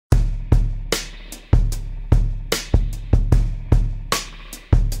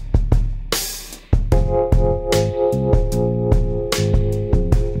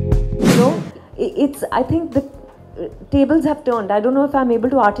I think the tables have turned. I don't know if I'm able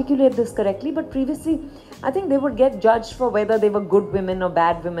to articulate this correctly, but previously I think they would get judged for whether they were good women or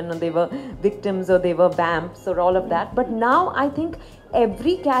bad women, or they were victims or they were vamps or all of that. But now I think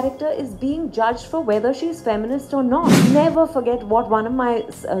every character is being judged for whether she's feminist or not. Never forget what one of my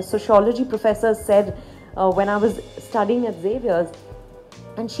sociology professors said when I was studying at Xavier's,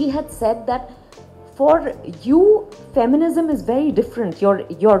 and she had said that for you, feminism is very different.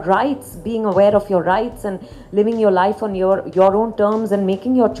 Your rights, being aware of your rights and living your life on your own terms and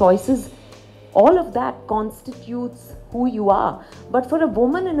making your choices, all of that constitutes who you are. But for a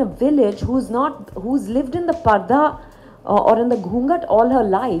woman in a village who's lived in the parda or in the ghungat all her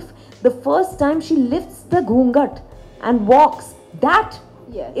life, the first time she lifts the ghungat and walks, that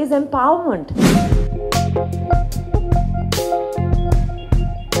is empowerment.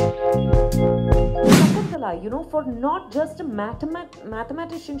 You know, for not just a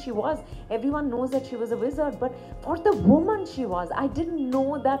mathematician she was, everyone knows that she was a wizard, but for the woman she was, I didn't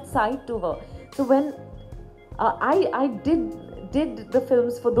know that side to her. So when I did the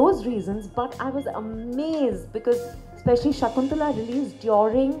films for those reasons, but I was amazed because especially Shakuntala released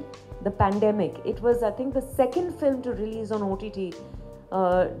during the pandemic. It was, I think, the second film to release on OTT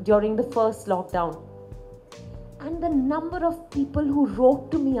during the first lockdown. And the number of people who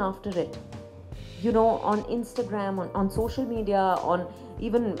wrote to me after it, you know, on Instagram, on social media, on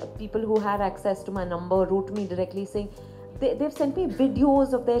even people who had access to my number wrote to me directly saying they've sent me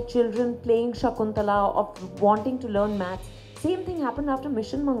videos of their children playing Shakuntala, of wanting to learn maths. Same thing happened after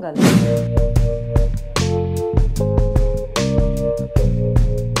Mission Mangal.